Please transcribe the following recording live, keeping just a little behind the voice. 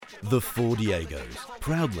The Four Diegos,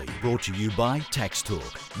 proudly brought to you by Tax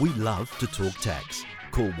Talk. We love to talk tax.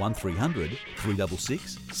 Call 1300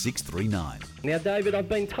 366 639. Now, David, I've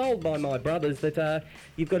been told by my brothers that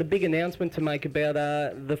you've got a big announcement to make about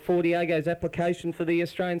the Four Diegos application for the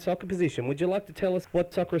Australian soccer position. Would you like to tell us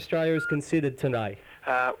what Soccer Australia has considered today?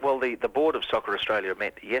 Well, the board of Soccer Australia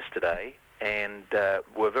met yesterday and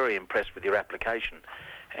were very impressed with your application.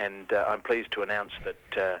 And I'm pleased to announce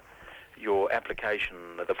that your application,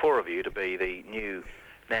 the four of you, to be the new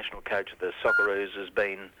national coach of the Socceroos has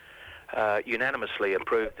been unanimously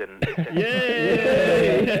approved. And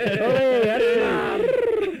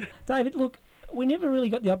David, look, we never really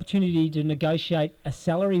got the opportunity to negotiate a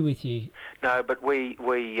salary with you. No, but we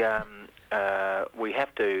have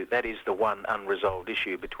to. That is the one unresolved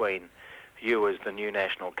issue between you as the new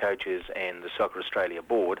national coaches and the Soccer Australia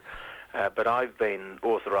board. But I've been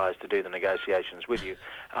authorised to do the negotiations with you.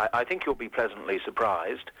 I think you'll be pleasantly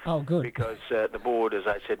surprised. Oh, good. Because the board, as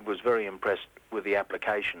I said, was very impressed with the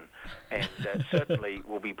application and certainly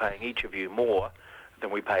will be paying each of you more than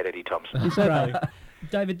we paid Eddie Thompson.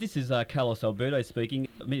 David, this is Carlos Alberto speaking.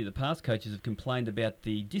 Many of the past coaches have complained about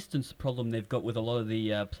the distance problem they've got with a lot of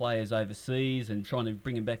the players overseas and trying to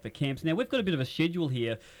bring them back for camps. Now, we've got a bit of a schedule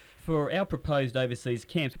here for our proposed overseas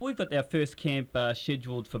camps. We've got our first camp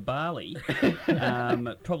scheduled for Bali,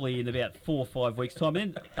 probably in about 4 or 5 weeks' time.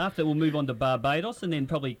 And then after we'll move on to Barbados and then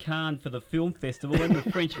probably Cannes for the film festival and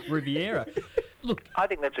the French Riviera. Look, I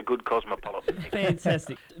think that's a good cosmopolitan.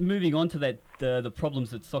 Fantastic. Moving on to that, the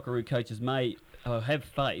problems that Socceroo coaches may have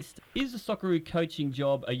faced. Is the Socceroo coaching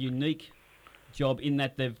job a unique job in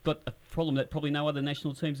that they've got a problem that probably no other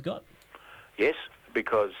national team's got? Yes,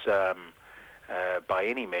 because by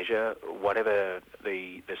any measure, whatever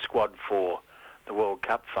the squad for the World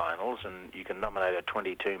Cup finals, and you can nominate a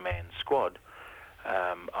 22-man squad,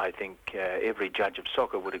 I think every judge of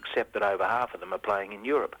soccer would accept that over half of them are playing in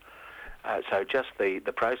Europe. So just the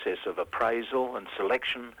process of appraisal and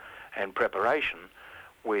selection and preparation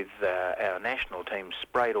with our national teams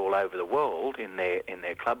sprayed all over the world in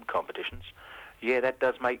their club competitions, yeah, that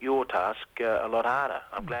does make your task a lot harder.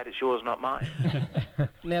 I'm glad it's yours, not mine.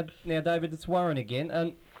 Now, David, it's Warren again.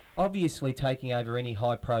 And obviously, taking over any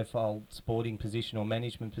high-profile sporting position or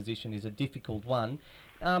management position is a difficult one.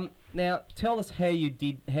 Now, tell us how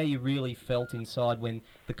you really felt inside when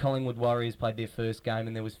the Collingwood Warriors played their first game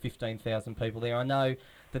and there was 15,000 people there. I know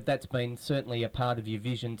that's been certainly a part of your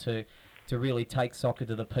vision to really take soccer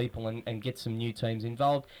to the people and get some new teams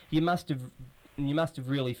involved. You must have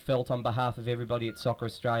really felt on behalf of everybody at Soccer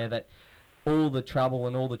Australia that all the trouble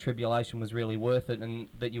and all the tribulation was really worth it, and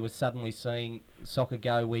that you were suddenly seeing soccer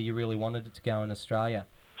go where you really wanted it to go in Australia.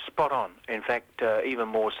 Spot on. In fact, even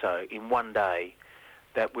more so. In one day,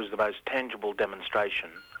 that was the most tangible demonstration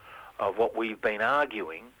of what we've been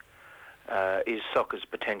arguing is soccer's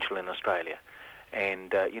potential in Australia. And,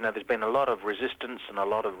 there's been a lot of resistance and a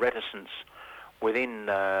lot of reticence within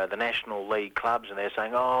the National League clubs, and they're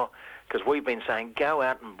saying, because we've been saying, go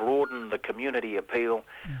out and broaden the community appeal.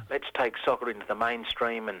 Let's take soccer into the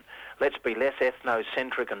mainstream and let's be less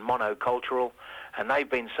ethnocentric and monocultural. And they've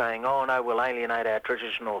been saying, no, we'll alienate our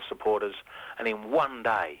traditional supporters. And in one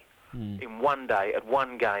day, at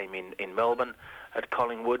one game in Melbourne, at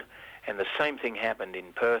Collingwood, and the same thing happened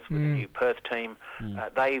in Perth with the new Perth team,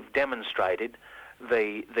 they've demonstrated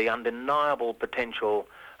the undeniable potential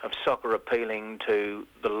of soccer appealing to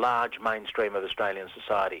the large mainstream of Australian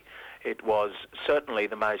society. It was certainly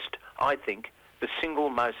the single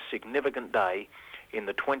most significant day in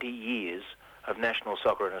the 20 years of national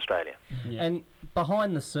soccer in Australia. Yeah. And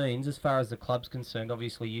behind the scenes, as far as the club's concerned,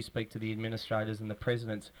 obviously you speak to the administrators and the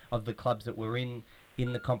presidents of the clubs that were in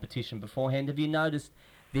the competition beforehand. Have you noticed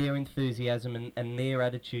their enthusiasm and their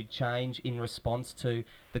attitude change in response to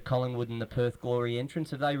the Collingwood and the Perth Glory entrance?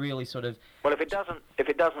 Have they really sort of... Well, if it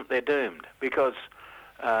doesn't, they're doomed, because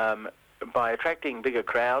by attracting bigger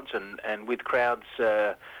crowds and with crowds,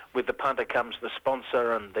 with the punter comes the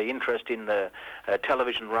sponsor and the interest in the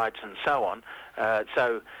television rights and so on.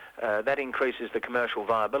 So that increases the commercial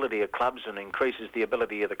viability of clubs and increases the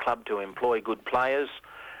ability of the club to employ good players.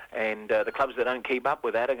 And the clubs that don't keep up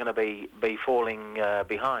with that are going to be falling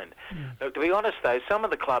behind. To be honest, though, some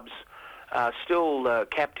of the clubs are still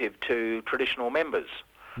captive to traditional members.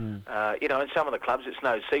 In some of the clubs, it's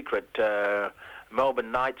no secret.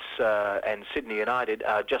 Melbourne Knights and Sydney United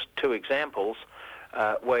are just two examples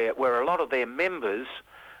where a lot of their members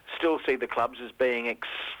still see the clubs as being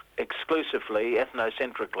exclusively,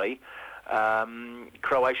 ethnocentrically,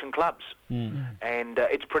 Croatian clubs. And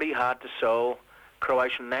it's pretty hard to sell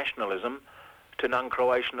Croatian nationalism to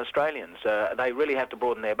non-Croatian Australians. They really have to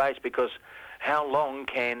broaden their base, because how long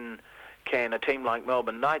can a team like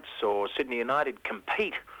Melbourne Knights or Sydney United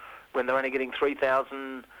compete when they're only getting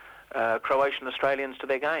 3,000 Croatian Australians to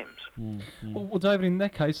their games? Well, David, in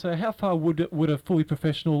that case, how far would a fully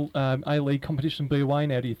professional A-League competition be away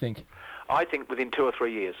now, do you think? I think within 2 or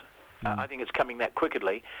 3 years. I think it's coming that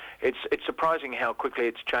quickly. It's surprising how quickly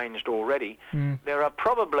it's changed already. There are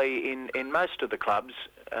probably in most of the clubs,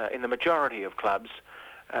 in the majority of clubs,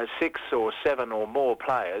 6 or 7 or more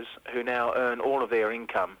players who now earn all of their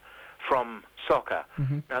income from soccer.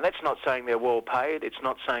 Now, that's not saying they're well paid. It's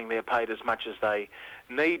not saying they're paid as much as they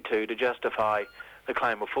need to justify the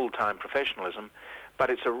claim of full-time professionalism. But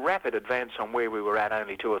it's a rapid advance on where we were at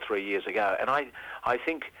only 2 or 3 years ago. And I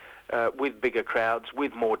think with bigger crowds,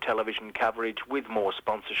 with more television coverage, with more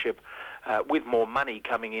sponsorship, with more money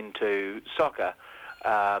coming into soccer,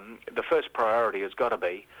 the first priority has got to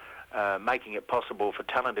be making it possible for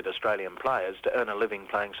talented Australian players to earn a living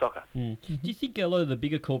playing soccer. Do you think a lot of the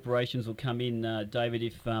bigger corporations will come in, David,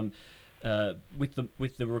 if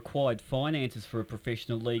with the required finances for a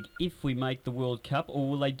professional league if we make the World Cup, or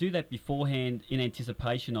will they do that beforehand in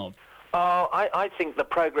anticipation of? I think the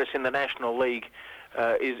progress in the National League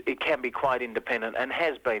it can be quite independent, and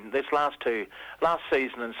has been this last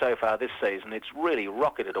season and so far this season. It's really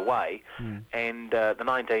rocketed away, and the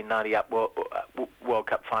 1990 World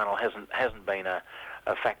Cup final hasn't been a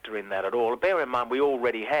factor in that at all. Bear in mind, we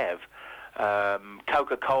already have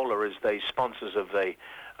Coca-Cola as the sponsors of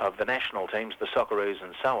the national teams, the Socceroos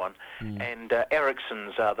and so on, and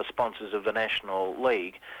Ericsson's are the sponsors of the National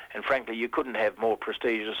League, and frankly you couldn't have more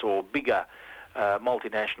prestigious or bigger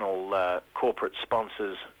multinational corporate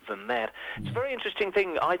sponsors than that. It's a very interesting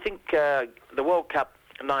thing. I think the World Cup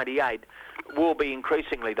 98 will be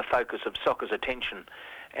increasingly the focus of soccer's attention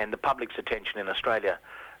and the public's attention in Australia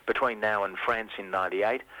between now and France in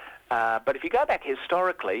 98. But if you go back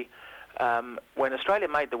historically, when Australia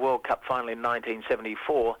made the World Cup final in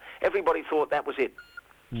 1974, everybody thought that was it.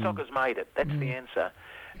 Soccer's made it. That's the answer.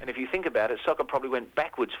 And if you think about it, soccer probably went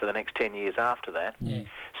backwards for the next 10 years after that.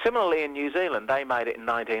 Similarly, in New Zealand, they made it in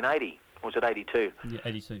 1980. Was it 82? Yeah,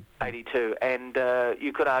 82. 82. And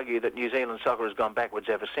you could argue that New Zealand soccer has gone backwards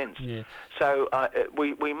ever since. So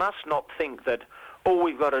we must not think that all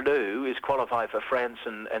we've got to do is qualify for France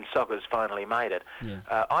and soccer's finally made it.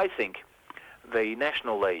 I think the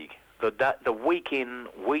National League, the week in,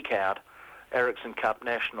 week out Ericsson Cup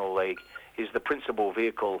National League is the principal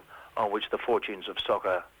vehicle on which the fortunes of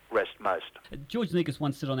soccer rest most. George Nikas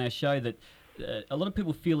once said on our show that a lot of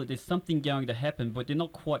people feel that there's something going to happen, but they're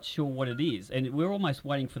not quite sure what it is. And we're almost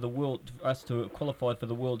waiting for us to qualify for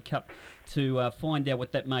the World Cup to find out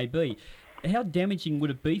what that may be. How damaging would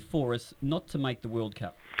it be for us not to make the World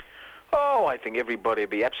Cup? Oh, I think everybody would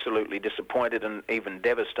be absolutely disappointed and even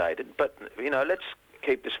devastated. But, let's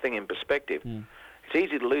keep this thing in perspective. It's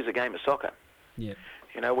easy to lose a game of soccer.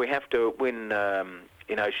 We have to win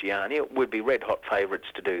in Oceania. We'd be red-hot favourites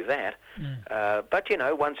to do that. But,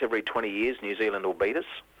 once every 20 years, New Zealand will beat us,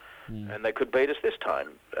 and they could beat us this time.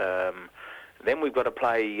 Then we've got to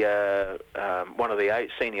play one of the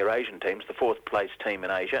senior Asian teams, the fourth-place team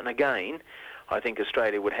in Asia. And again, I think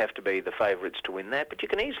Australia would have to be the favourites to win that. But you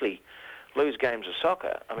can easily lose games of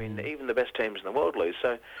soccer. I mean, even the best teams in the world lose.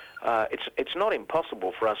 So it's not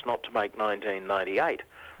impossible for us not to make 1998.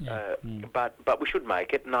 But we should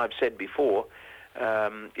make it. And I've said before,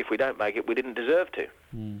 if we don't make it, we didn't deserve to.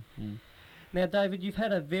 Now, David, you've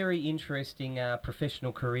had a very interesting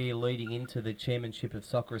professional career leading into the chairmanship of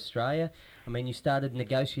Soccer Australia. I mean, you started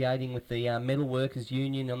negotiating with the Metal Workers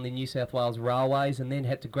Union on the New South Wales Railways, and then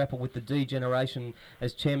had to grapple with the degeneration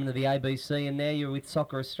as chairman of the ABC, and now you're with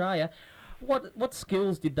Soccer Australia. What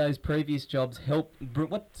skills did those previous jobs help?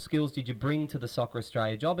 What skills did you bring to the Soccer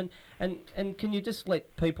Australia job? And can you just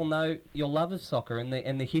let people know your love of soccer and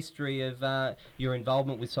the history of your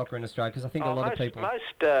involvement with soccer in Australia? Because I think a lot of people...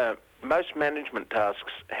 Most management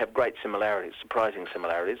tasks have great similarities, surprising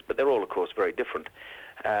similarities, but they're all, of course, very different.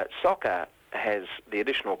 Soccer has the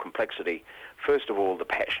additional complexity. First of all, the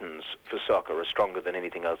passions for soccer are stronger than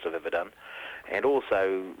anything else I've ever done, and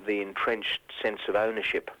also the entrenched sense of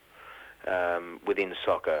ownership within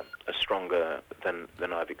soccer are stronger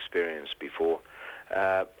than I've experienced before.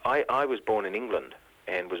 I was born in England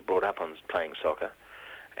and was brought up on playing soccer,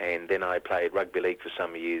 and then I played rugby league for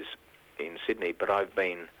some years in Sydney, but I've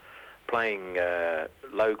been playing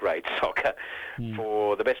low-grade soccer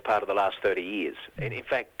for the best part of the last 30 years. And in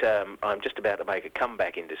fact, I'm just about to make a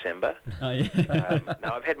comeback in December.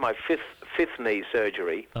 Now, I've had my fifth knee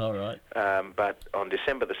surgery. All right. But on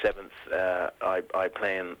December the 7th, I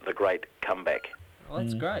plan the great comeback. Oh,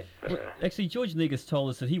 that's great. Well, actually, George Negus told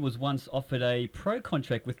us that he was once offered a pro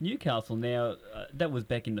contract with Newcastle. Now, that was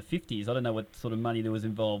back in the 50s. I don't know what sort of money there was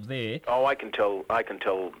involved there. Oh, I can tell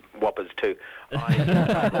whoppers too.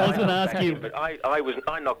 I was going to ask you. But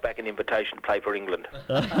I knocked back an invitation to play for England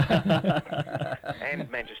and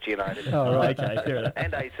Manchester United. Oh, right, okay, fair enough.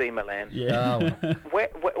 And AC Milan. Yeah.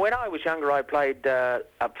 When I was younger, I played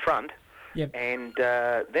up front, Yep. and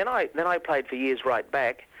then I played for years right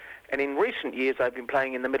back. And in recent years, I've been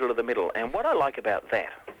playing in the middle of the middle. And what I like about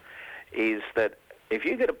that is that if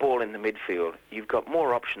you get a ball in the midfield, you've got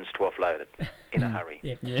more options to offload it in a hurry.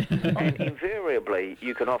 Yep. Yeah. And invariably,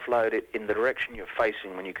 you can offload it in the direction you're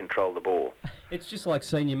facing when you control the ball. It's just like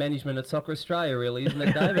senior management at Soccer Australia, really, isn't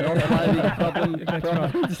it, David? Offloading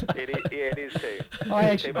problems. It is too.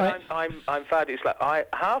 But I'm far too slow.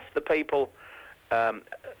 Half the people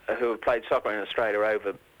who have played soccer in Australia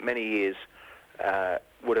over many years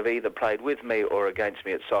would have either played with me or against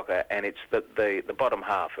me at soccer, and it's the bottom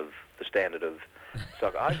half of the standard of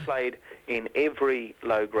soccer. I've played in every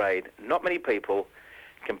low grade. Not many people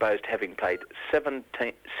can boast having played 7th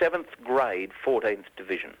grade, 14th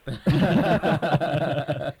division. And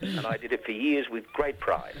I did it for years with great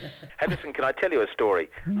pride. Hey, listen, can I tell you a story?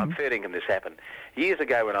 I'm fair dinkum this happened. Years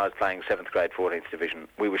ago when I was playing 7th grade, 14th division,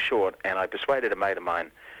 we were short, and I persuaded a mate of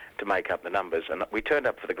mine to make up the numbers, and we turned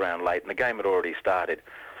up for the ground late, and the game had already started.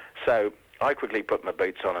 So I quickly put my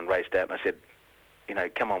boots on and raced out, and I said,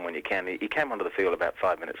 come on when you can. He came onto the field about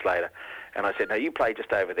 5 minutes later, and I said, no, you play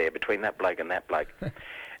just over there between that bloke and that bloke.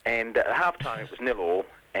 And at half-time it was 0-0,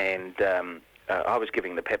 and I was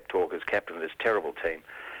giving the pep talk as captain of this terrible team,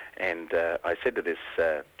 and I said to this,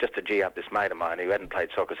 just to gee up this mate of mine who hadn't played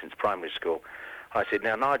soccer since primary school, I said,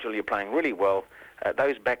 now, Nigel, you're playing really well.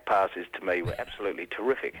 Those back passes to me were absolutely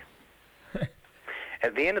terrific.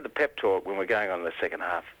 At the end of the pep talk, when we're going on in the second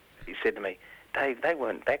half, he said to me, Dave, they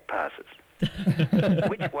weren't back passes.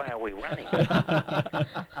 Which way are we running? And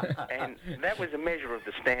that was a measure of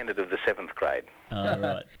the standard of the 7th grade. Oh,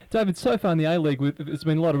 right. David, so far in the A-League, there's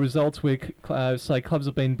been a lot of results where, say, clubs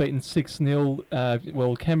have been beaten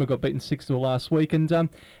 6-0. Canberra got beaten 6-0 last week. And how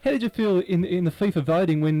did you feel in the FIFA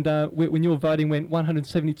voting when your voting went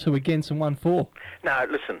 172 against and 1 for? No,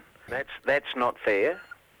 listen, that's not fair.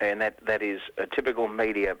 And that is a typical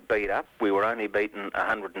media beat-up. We were only beaten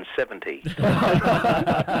 170.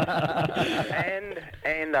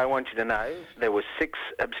 And I want you to know, there were 6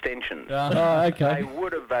 abstentions. Oh, okay. They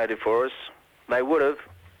would have voted for us. They would have.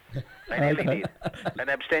 They nearly did. An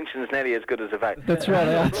abstention is nearly as good as a vote. That's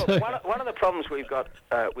right. Look, one of the problems we've got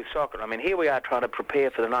with soccer, I mean, here we are trying to prepare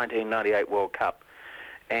for the 1998 World Cup.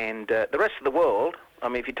 And the rest of the world, I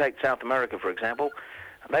mean, if you take South America, for example,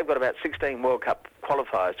 they've got about 16 World Cup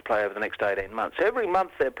qualifiers to play over the next 18 months. Every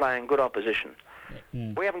month they're playing good opposition.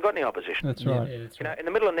 We haven't got any opposition. That's right. Yeah, that's right. In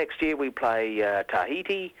the middle of next year we play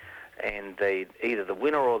Tahiti, and either the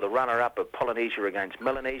winner or the runner-up of Polynesia against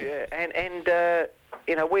Melanesia. And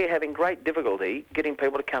we're having great difficulty getting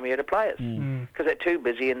people to come here to play us because they're too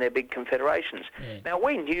busy in their big confederations. Yeah. Now,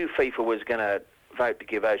 we knew FIFA was going to vote to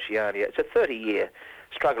give Oceania. It's a 30-year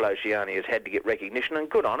struggle Oceania has had to get recognition, and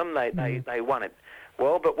good on them. They won it.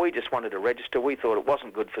 Well, but we just wanted to register. We thought it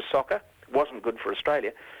wasn't good for soccer, it wasn't good for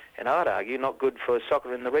Australia, and I'd argue not good for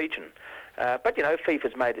soccer in the region. But,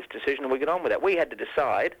 FIFA's made its decision and we get on with that. We had to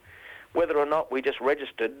decide whether or not we just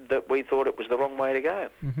registered that we thought it was the wrong way to go.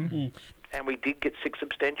 And we did get 6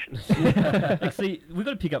 abstentions. Actually, we've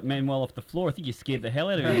got to pick up Manuel off the floor. I think you scared the hell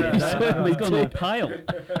out of him. He's gone all pale.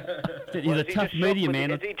 He's a tough media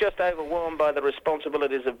man. Is he just overwhelmed by the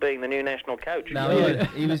responsibilities of being the new national coach? No,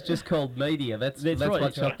 he was just called media. That's right,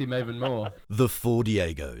 what shocked him even more. The Four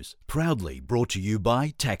Diegos, proudly brought to you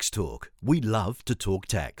by Tax Talk. We love to talk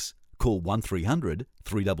tax. Call 1300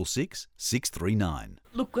 366 639.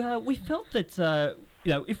 Look, we felt that,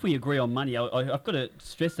 if we agree on money, I've got to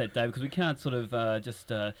stress that, Dave, because we can't sort of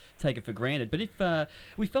just take it for granted. But if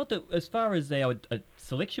we felt that as far as our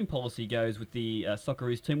selection policy goes with the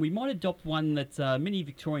Socceroos team, we might adopt one that many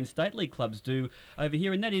Victorian State League clubs do over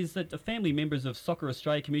here, and that is that the family members of Soccer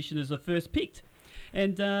Australia commissioners are first picked.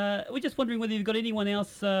 And we're just wondering whether you've got anyone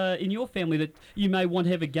else in your family that you may want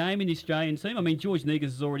to have a game in the Australian team. I mean, George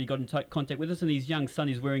Negus has already got in contact with us, and his young son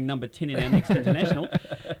is wearing number 10 in our next international.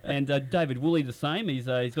 And David Woolley the same. He's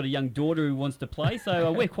got a young daughter who wants to play,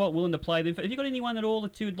 so we're quite willing to play them. Have you got anyone at all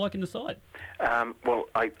that you'd like in the side? Well,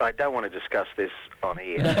 I don't want to discuss this on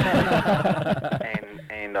air.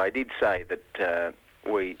 and I did say that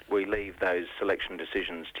we leave those selection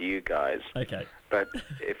decisions to you guys. Okay. But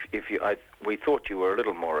we thought you were a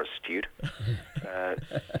little more astute.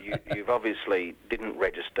 You've obviously didn't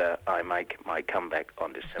register. I make my comeback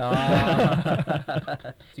on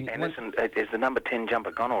December. And is the number 10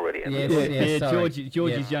 jumper gone already?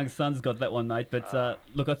 George's young son's got that one, mate. But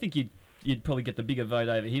look, I think you'd probably get the bigger vote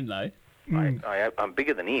over him, though. I'm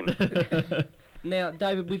bigger than him. Now,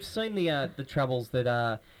 David, we've seen the troubles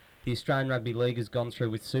that the Australian Rugby League has gone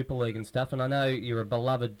through with Super League and stuff, and I know you're a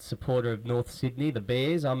beloved supporter of North Sydney, the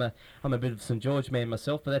Bears. I'm a bit of St George man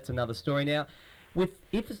myself, but that's another story. Now,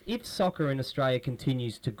 if soccer in Australia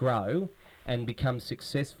continues to grow and become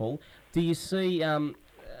successful, do you see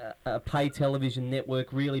a pay television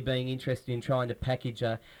network really being interested in trying to package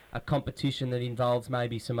a competition that involves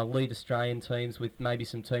maybe some elite Australian teams with maybe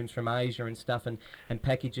some teams from Asia and stuff and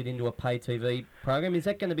package it into a pay TV program? Is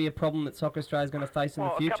that going to be a problem that Soccer Australia is going to face in the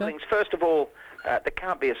future? A couple of things. First of all, there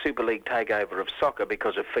can't be a Super League takeover of soccer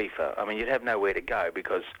because of FIFA. I mean, you'd have nowhere to go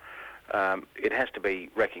because it has to be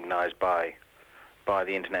recognised by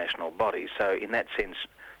the international body. So in that sense,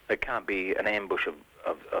 there can't be an ambush of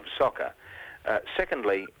soccer.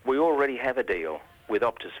 Secondly, we already have a deal with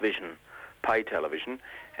Optus Vision pay television,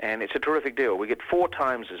 and it's a terrific deal. We get 4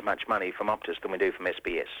 times as much money from Optus than we do from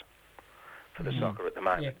SBS for the soccer at the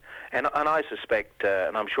moment. Yeah. And I suspect,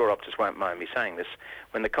 and I'm sure Optus won't mind me saying this,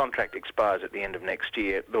 when the contract expires at the end of next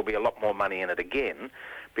year, there'll be a lot more money in it again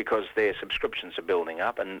because their subscriptions are building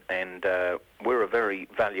up, and we're a very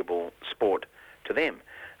valuable sport to them.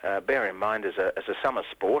 Bear in mind, as a summer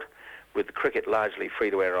sport, with cricket largely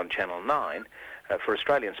free-to-air on Channel 9, for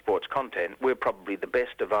Australian sports content, we're probably the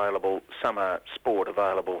best available summer sport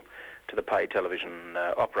available to the pay television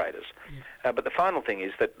operators. Yeah. But the final thing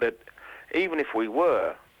is that even if we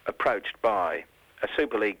were approached by a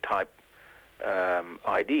Super League type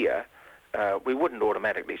idea, we wouldn't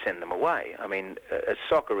automatically send them away. I mean,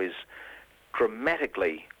 soccer is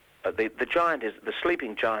dramatically... the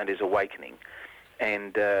sleeping giant is awakening,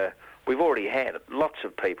 and... we've already had lots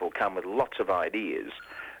of people come with lots of ideas,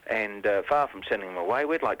 and far from sending them away,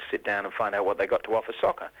 we'd like to sit down and find out what they got to offer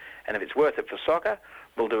soccer. And if it's worth it for soccer,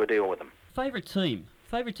 we'll do a deal with them. Favourite team?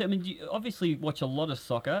 I mean, you obviously watch a lot of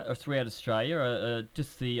soccer throughout Australia. I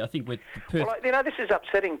think with the Perth... Well, this is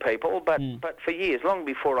upsetting people, but for years, long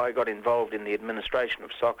before I got involved in the administration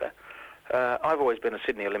of soccer, I've always been a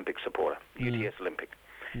Sydney Olympic supporter, UTS Olympic.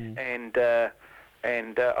 And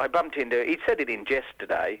I bumped into... He said it in jest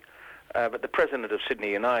today... but the president of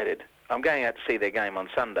Sydney United, I'm going out to see their game on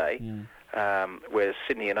Sunday, where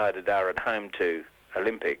Sydney United are at home to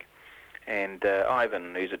Olympic. And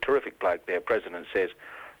Ivan, who's a terrific bloke, their president, says,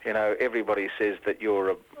 you know, everybody says that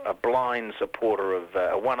you're a blind supporter of,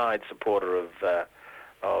 a one-eyed supporter of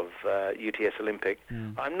UTS Olympic.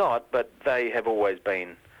 I'm not, but they have always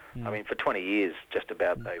been, I mean, for 20 years just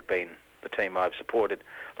about, they've been the team I've supported,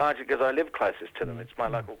 largely because I live closest to them. It's my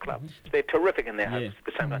local club. They're terrific in their homes.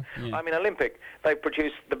 I mean, Olympic, they've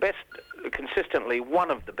produced the best, consistently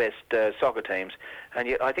one of the best soccer teams, and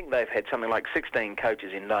yet I think they've had something like 16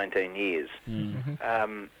 coaches in 19 years. You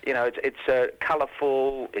know, it's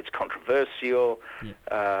colourful, it's controversial,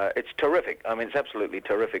 it's terrific. I mean, it's absolutely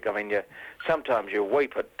terrific. I mean, sometimes you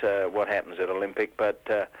weep at what happens at Olympic, but,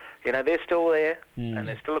 you know, they're still there, and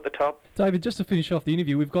they're still at the top. David, just to finish off the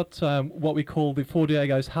interview, we've got what we call the Four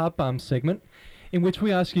Diego's Heart Balm segment, in which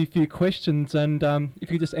we ask you a few questions, and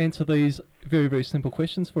if you could just answer these very, very simple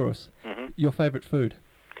questions for us. Your favourite food?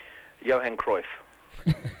 Johan Cruyff.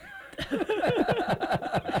 It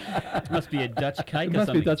must be a Dutch cake or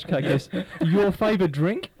something. It must be a Dutch cake, yes. Your favourite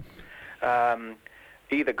drink?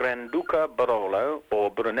 Either Granduca Barolo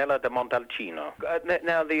or Brunello de Montalcino.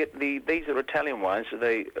 Now, these are Italian wines.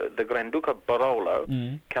 The Granduca Barolo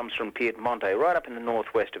comes from Piemonte, right up in the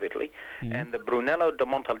northwest of Italy, and the Brunello de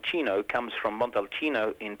Montalcino comes from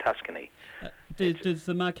Montalcino in Tuscany. Does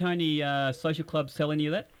the Marconi Social Club sell any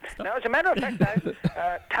of that stuff? No, as a matter of fact, though,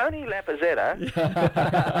 Tony Lapazzetta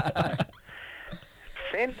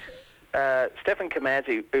sent Stefan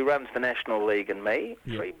Camazzi, who runs the National League, and me,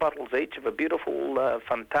 3 bottles each of a beautiful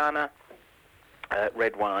Fontana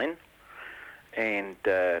red wine, and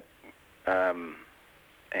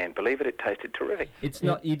believe it tasted terrific. It's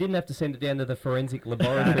not. You didn't have to send it down to the forensic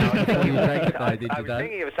laboratory before you drank it, though, did you? I was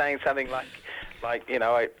thinking of saying something like you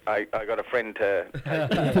know, I got a friend to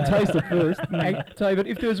to taste it first. Hey, David,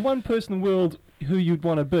 if there was one person in the world who you'd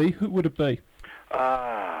want to be, who would it be?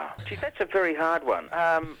 Gee, that's a very hard one.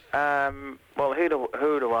 Well, who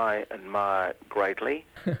do I admire greatly?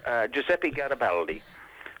 Giuseppe Garibaldi.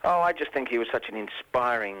 Oh, I just think he was such an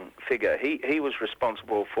inspiring figure. He was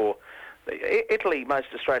responsible for Italy. Most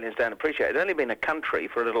Australians don't appreciate. It's only been a country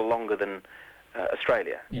for a little longer than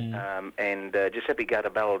Australia. And Giuseppe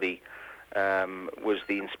Garibaldi was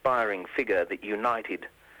the inspiring figure that united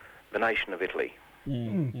the nation of Italy.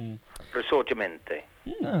 Risorgimento.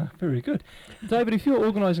 Ah, very good. David, if you're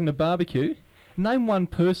organising a barbecue, name one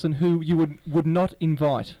person who you would not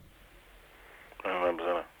invite. Now,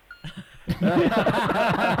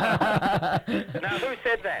 who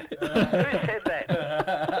said that? Who said that?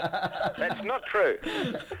 That's not true.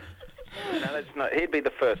 No, that's not. He'd be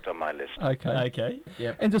the first on my list. Okay.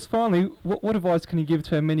 Yep. And just finally, what advice can you give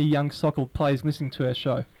to our many young soccer players listening to our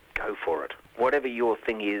show? Go for it. Whatever your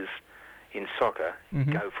thing is in soccer,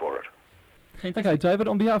 go for it. Okay, David,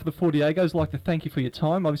 on behalf of the Four Diegos, I'd like to thank you for your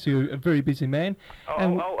time. Obviously, you're a very busy man.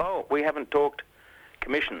 Oh, we haven't talked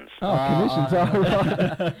commissions. Commissions,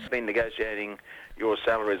 right. Been negotiating your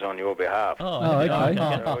salaries on your behalf. Okay.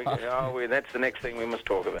 That's the next thing we must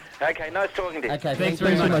talk about. Okay, nice talking to you. Okay, Thanks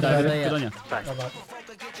very much, David. Good on you. Thanks.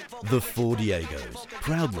 The Four Diegos,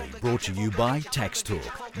 proudly brought to you by Tax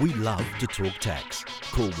Talk. We love to talk tax.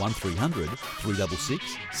 Call 1300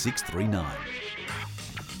 366 639.